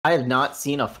I have not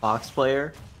seen a Fox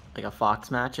player, like a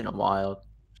Fox match in a while.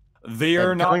 They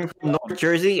are not coming from North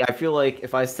Jersey. I feel like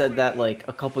if I said that like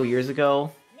a couple years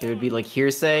ago, it would be like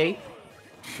hearsay.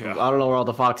 Yeah. I don't know where all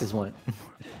the Foxes went.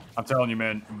 I'm telling you,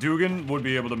 man, Dugan would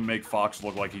be able to make Fox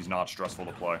look like he's not stressful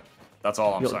to play. That's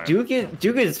all I'm saying.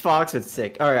 Dugan's Fox was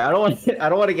sick. All right, I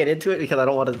don't want to get into it because I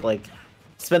don't want to like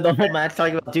spend the whole match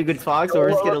talking about Dugan's Fox. So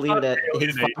we're just gonna leave it at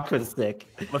his Fox was sick.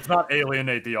 Let's not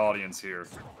alienate the audience here.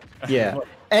 Yeah.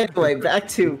 Anyway, back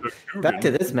to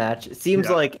this match. It seems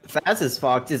like Thass's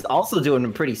Fox is also doing a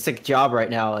pretty sick job right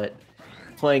now at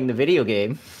playing the video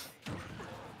game.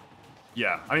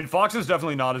 Yeah, I mean, Fox is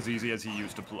definitely not as easy as he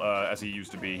used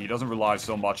to be. He doesn't rely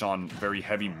so much on very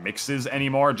heavy mixes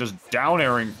anymore, just down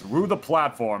airing through the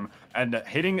platform and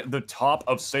hitting the top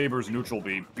of Saber's neutral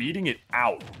B, beating it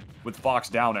out with Fox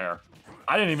down air.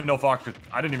 I didn't even know Fox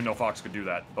could do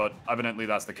that, but evidently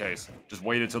that's the case. Just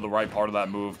waited to the right part of that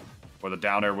move where the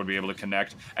down air would be able to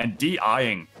connect, and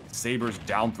DIing Saber's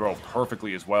down throw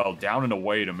perfectly as well, down and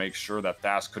away to make sure that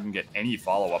Thass couldn't get any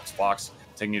follow-ups. Fox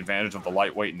taking advantage of the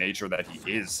lightweight nature that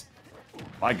he is.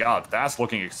 My god, Thass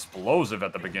looking explosive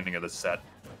at the beginning of this set.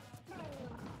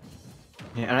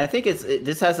 Yeah, and I think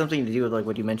this has something to do with like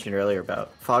what you mentioned earlier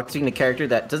about Fox being the character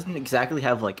that doesn't exactly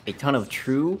have like a ton of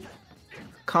true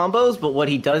combos, but what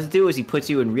he does do is he puts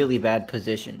you in really bad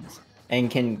positions and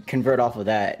can convert off of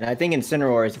that. And I think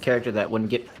Incineroar is a character that when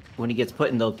he gets put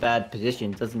in those bad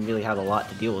positions doesn't really have a lot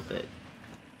to deal with it.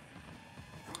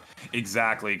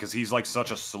 Exactly, because he's like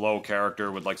such a slow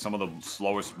character with like some of the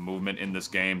slowest movement in this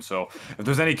game. So if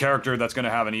there's any character that's going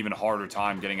to have an even harder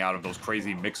time getting out of those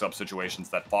crazy mix-up situations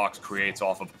that Fox creates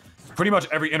off of pretty much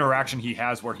every interaction he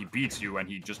has where he beats you and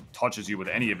he just touches you with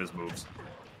any of his moves,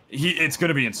 it's going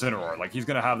to be Incineroar. Like, he's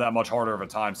going to have that much harder of a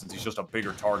time since he's just a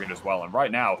bigger target as well. And right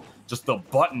now, just the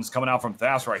buttons coming out from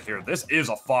Thass right here. This is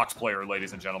a Fox player,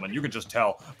 ladies and gentlemen. You can just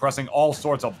tell, pressing all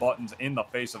sorts of buttons in the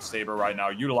face of Saber right now,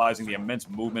 utilizing the immense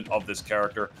movement of this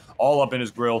character, all up in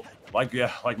his grill. Like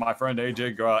my friend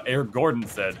Air Gordon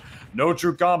said, no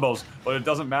true combos, but it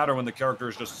doesn't matter when the character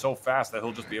is just so fast that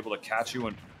he'll just be able to catch you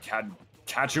and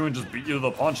just beat you to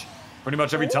the punch pretty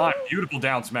much every time. Beautiful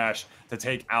down smash to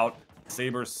take out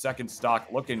Saber's second stock,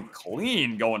 looking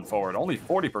clean going forward. Only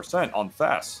 40% on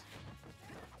Thass.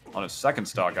 On his second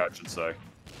stock, I should say.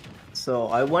 So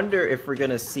I wonder if we're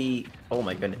gonna see. Oh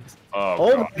my goodness.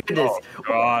 Oh my goodness. Oh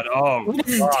god. Oh what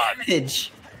is god.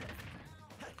 Damage?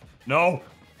 No.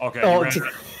 Okay. Oh,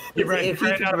 if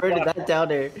he converted that down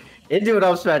there into an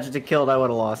up smash to kill, I would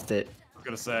have lost it. I was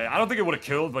gonna say, I don't think it would have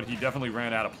killed, but he definitely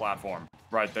ran out of platform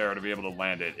right there to be able to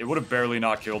land it. It would have barely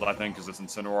not killed, I think, because it's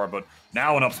Incineroar, but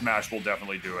now an up smash will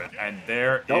definitely do it. And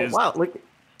there is. Wow, look.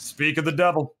 Speak of the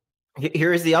devil.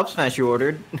 Here is the up smash you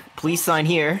ordered. Please sign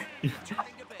here.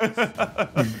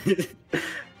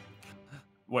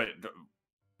 Wait.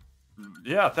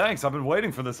 Yeah, thanks. I've been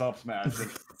waiting for this up smash.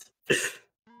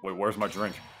 Wait, where's my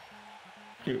drink?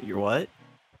 Your what?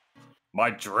 My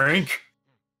drink?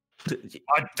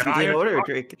 I didn't order a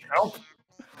drink. Help.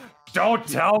 Don't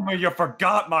tell me you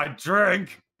forgot my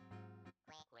drink.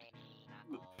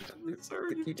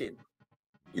 Sir, you did.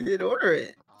 You did order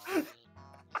it.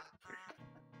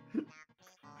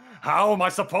 How am I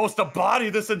supposed to body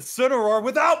this Incineroar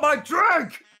without my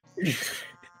drink?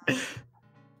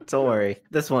 Don't worry,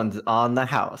 this one's on the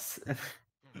house.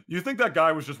 You think that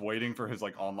guy was just waiting for his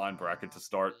like online bracket to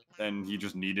start, and he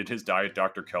just needed his Diet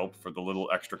Dr. Kelp for the little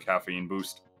extra caffeine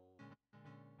boost?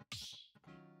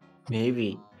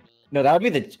 Maybe. No, that would be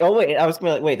the. Oh wait, I was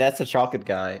gonna like, wait. That's the chocolate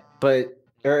guy, but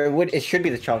it should be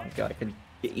the chocolate guy.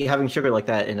 Having sugar like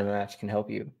that in a match can help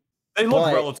you. They look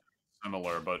relatively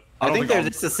similar, but I think they're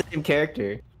just the same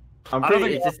character. I'm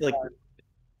pretty. It's just like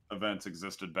events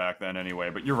existed back then anyway.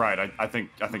 But you're right. I think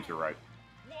you're right.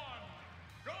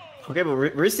 Okay, but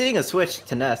we're seeing a switch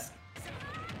to Ness.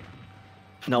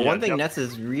 Now, one thing Ness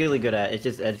is really good at is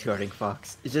just edge guarding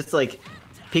Fox. It's just like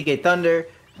PK Thunder.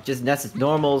 Just Ness's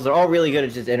normals, they're all really good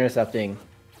at just intercepting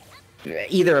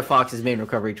either of Fox's main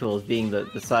recovery tools, being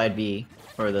the side B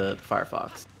or the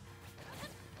Firefox.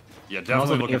 Yeah,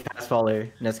 definitely. Looking at fast faller,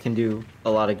 Ness can do a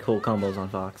lot of cool combos on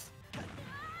Fox.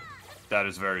 That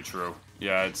is very true.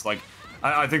 Yeah, it's like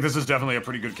I think this is definitely a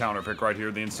pretty good counter pick right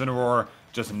here. The Incineroar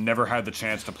just never had the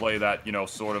chance to play that, you know,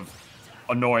 sort of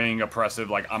annoying, oppressive,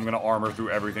 like, I'm gonna armor through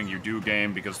everything you do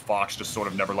game, because Fox just sort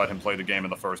of never let him play the game in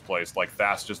the first place. Like,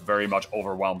 Thass just very much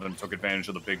overwhelmed him, took advantage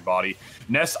of the big body.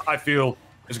 Ness, I feel,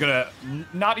 is gonna,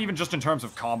 not even just in terms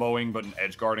of comboing, but in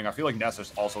edge guarding, I feel like Ness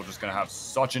is also just gonna have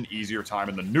such an easier time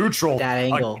in the neutral. That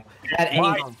angle. That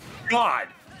my angle. God!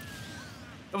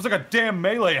 That was like a damn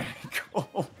melee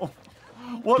angle.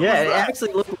 What Yeah, was it that?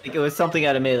 actually looked like it was something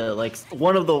out of Melee. Like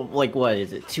one of the what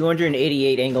is it?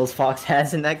 288 angles Fox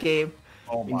has in that game.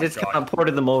 Oh And my just kind god. of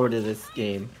ported them over to this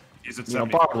game. He's at You know,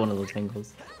 75. borrowed one of those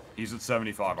angles. He's at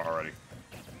 75 already.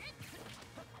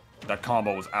 That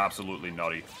combo was absolutely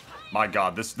nutty. My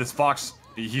god, this Fox,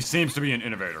 he seems to be an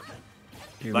innovator.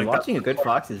 Dude, Like watching that- a good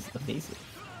Fox is amazing.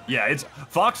 Yeah,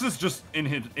 Fox is just in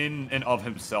and of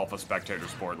himself a spectator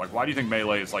sport. Like, why do you think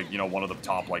Melee is like, you know, one of the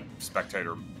top like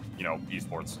spectator, you know,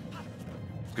 esports?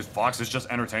 Because Fox is just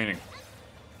entertaining.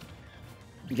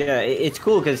 Yeah, it's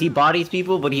cool because he bodies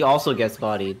people, but he also gets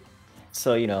bodied.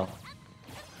 So, you know,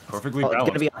 Perfectly it's balanced.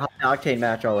 gonna be a high-octane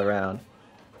match all around.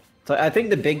 So I think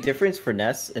the big difference for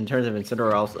Ness in terms of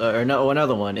Incineroar, or no,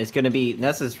 another one, is gonna be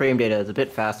Ness's frame data is a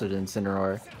bit faster than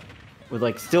Incineroar, with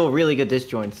like still really good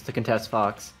disjoints to contest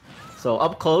Fox. So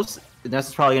up close, Ness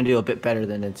is probably gonna do a bit better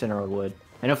than Incineroar would.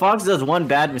 And if Fox does one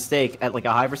bad mistake at like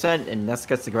a high percent and Ness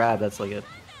gets the grab, that's like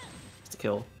it's a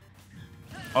kill.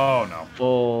 Oh no.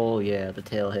 Oh yeah, the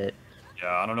tail hit.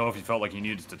 Yeah, I don't know if he felt like he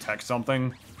needed to detect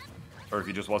something, or if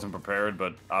he just wasn't prepared,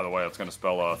 but either way, it's going to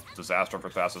spell a disaster for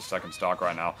Thass's second stock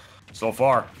right now. So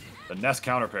far, the Ness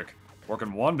counter pick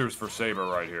working wonders for Saber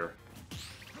right here.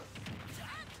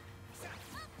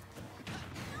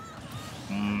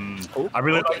 I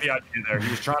really like the idea there. He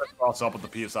was trying to cross up with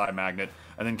the PSI magnet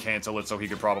and then cancel it so he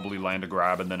could probably land a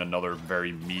grab and then another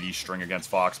very meaty string against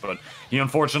Fox, but he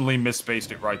unfortunately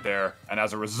misspaced it right there, and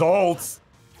as a result,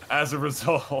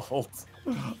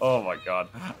 oh my god,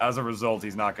 as a result,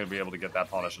 he's not going to be able to get that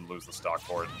punish and lose the stock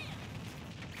for it.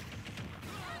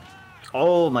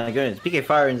 Oh my goodness, PK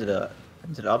Fire into the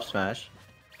up smash.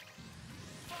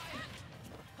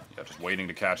 Yeah, just waiting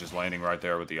to catch his landing right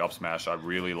there with the up smash. I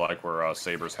really like where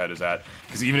Saber's head is at,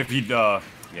 because even if he'd, yeah,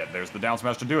 there's the down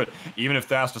smash to do it. Even if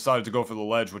Thass decided to go for the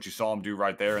ledge, which you saw him do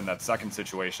right there in that second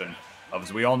situation,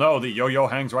 as we all know, the yo-yo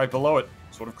hangs right below it,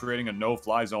 sort of creating a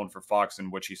no-fly zone for Fox,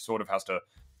 in which he sort of has to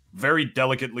very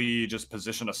delicately just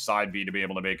position a side B to be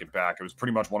able to make it back. It was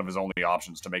pretty much one of his only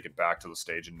options to make it back to the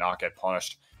stage and not get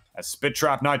punished. As Spit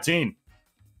Trap 19,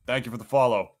 thank you for the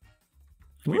follow.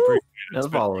 We Woo! appreciate it. No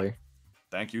follower.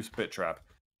 Thank you, Spit Trap.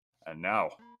 And now,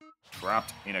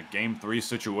 trapped in a Game 3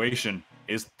 situation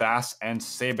is Thass and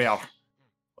Saber.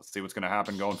 Let's see what's going to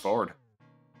happen going forward.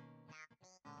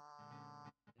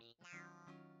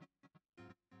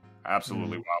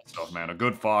 Absolutely wild stuff, man. A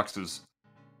good Fox is...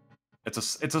 It's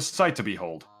a sight to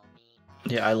behold.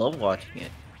 Yeah, I love watching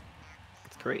it.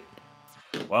 It's great.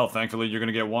 Well, thankfully, you're going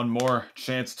to get one more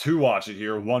chance to watch it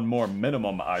here. One more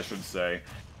minimum, I should say.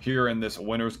 Here in this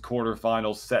winner's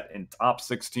quarterfinals set in top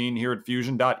 16 here at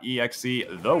Fusion.exe,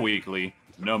 the weekly,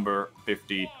 number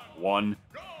 51.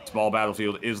 Small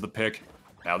Battlefield is the pick.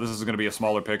 Now, this is going to be a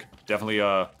smaller pick. Definitely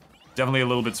a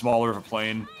little bit smaller of a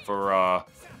plane for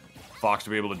Fox to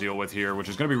be able to deal with here, which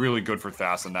is going to be really good for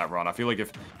Thass in that run. I feel like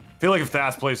if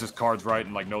Thass plays his cards right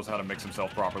and like knows how to mix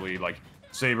himself properly, like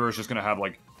Saber is just going to have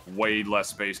like way less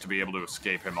space to be able to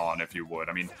escape him on, if you would.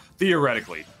 I mean,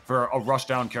 theoretically, for a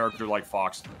rushdown character like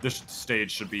Fox, this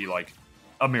stage should be like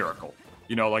a miracle.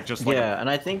 You know, like just like yeah, and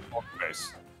I think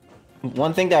base.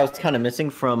 one thing that was kind of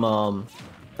missing from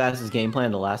Thass's game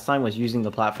plan the last time was using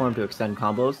the platform to extend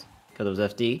combos because it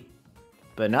was FD.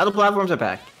 But now the platforms are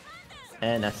back,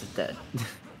 and that's just dead.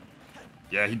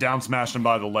 Yeah, he down smashed him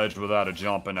by the ledge without a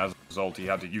jump, and as a result, he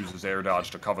had to use his air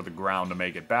dodge to cover the ground to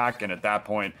make it back, and at that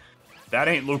point, that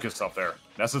ain't Lucas up there.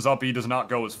 Ness's up E does not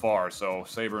go as far, so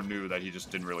Saber knew that he just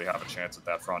didn't really have a chance at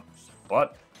that front.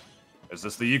 But, is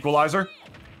this the equalizer?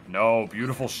 No,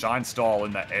 beautiful shine stall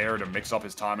in the air to mix up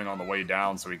his timing on the way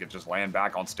down so he could just land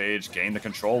back on stage, gain the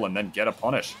control, and then get a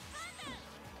punish.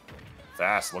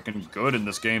 Thass looking good in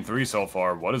this Game 3 so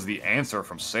far. What is the answer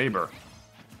from Saber?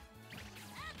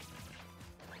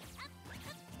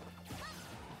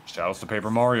 Shoutouts to Paper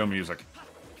Mario music.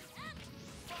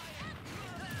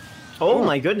 Oh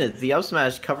my goodness, the up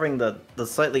smash covering the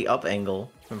slightly up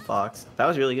angle from Fox. That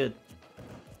was really good.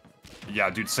 Yeah,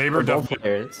 dude, Saber Both definitely...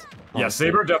 players. Yeah,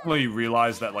 Saber definitely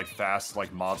realized that, like, Thass,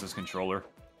 like, mods his controller.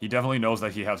 He definitely knows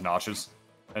that he has notches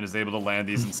and is able to land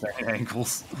these insane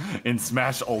angles in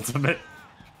Smash Ultimate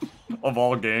of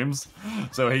all games.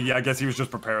 So, I guess he was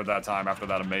just prepared that time after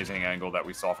that amazing angle that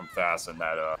we saw from Thass in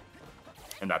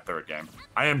that third game.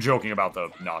 I am joking about the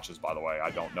notches, by the way. I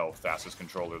don't know Thass's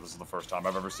controller. This is the first time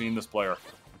I've ever seen this player.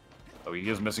 So he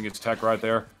is missing his tech right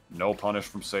there. No punish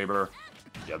from Saber.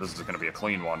 Yeah, this is going to be a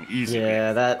clean one. Easy.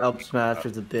 Yeah, that up smash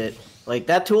was a bit like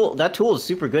that tool is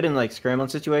super good in like scrambling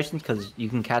situations because you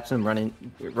can catch them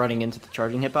running into the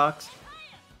charging hitbox.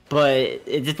 But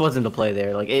it just wasn't the play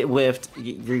there. Like it whiffed.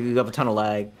 You have a ton of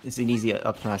lag. It's an easy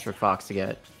up smash for Fox to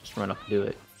get. Just run up and do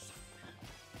it.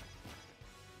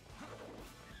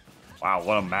 Wow,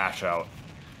 what a mash out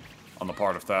on the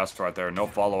part of Thass right there. No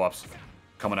follow-ups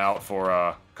coming out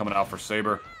for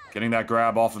Saber. Getting that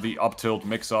grab off of the up tilt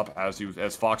mix-up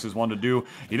as Fox is one to do.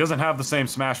 He doesn't have the same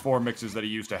Smash 4 mixes that he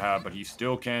used to have, but he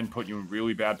still can put you in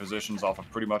really bad positions off of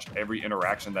pretty much every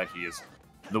interaction that he is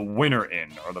the winner in,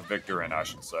 or the victor in, I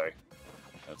should say.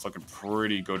 It's looking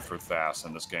pretty good for Thass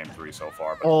in this game 3 so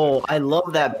far. Oh, I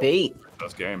love that bait.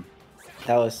 This game.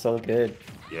 That was so good.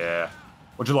 Yeah.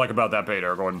 What'd you like about that bait,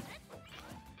 Eric Gordon?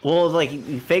 Well, like,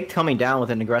 he faked coming down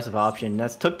with an aggressive option.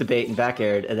 Ness took the bait and back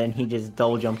aired, and then he just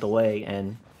double jumped away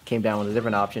and came down with a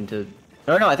different option to...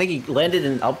 No, I think he landed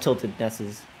in up tilted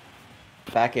Ness's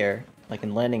back air, like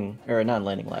in landing, or not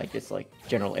landing lag, just like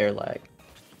general air lag.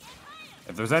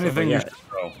 If there's anything you should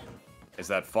know, is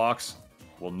that Fox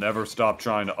will never stop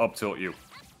trying to up tilt you.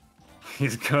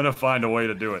 He's gonna find a way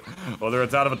to do it. Whether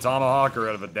it's out of a tomahawk or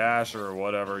out of a dash or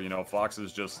whatever, you know, Fox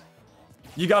is just...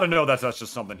 You gotta know that's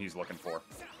just something he's looking for,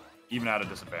 even at a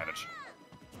disadvantage.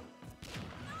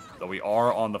 Though we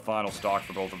are on the final stock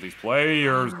for both of these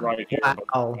players right here.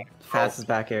 Wow, fastest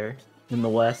back air in the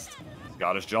West.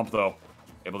 Got his jump though.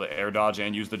 Able to air dodge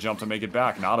and use the jump to make it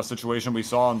back. Not a situation we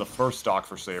saw in the first stock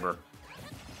for Saber.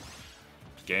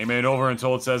 Game ain't over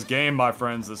until it says game, my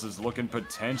friends. This is looking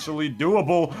potentially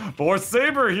doable for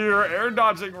Saber here. Air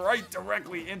dodging right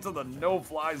directly into the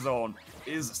no-fly zone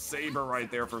is Saber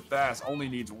right there for Thass. Only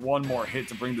needs one more hit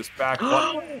to bring this back.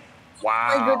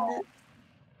 Wow.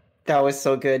 That was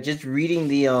so good. Just reading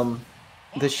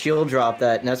the shield drop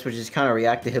that Ness would just kind of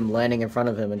react to him landing in front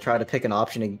of him and try to pick an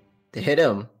option to hit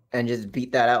him and just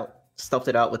beat that out. Stuffed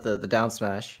it out with the down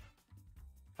smash.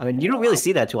 I mean, you don't really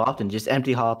see that too often. Just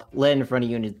empty hop, land in front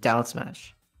of you, and just down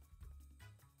smash.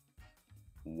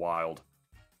 Wild.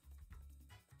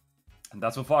 And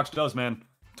that's what Fox does, man.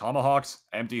 Tomahawks,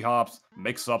 empty hops,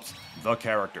 mix-ups, the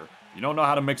character. You don't know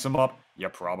how to mix them up,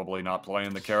 you're probably not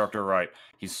playing the character right.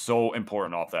 He's so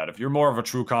important off that. If you're more of a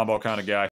true combo kind of guy,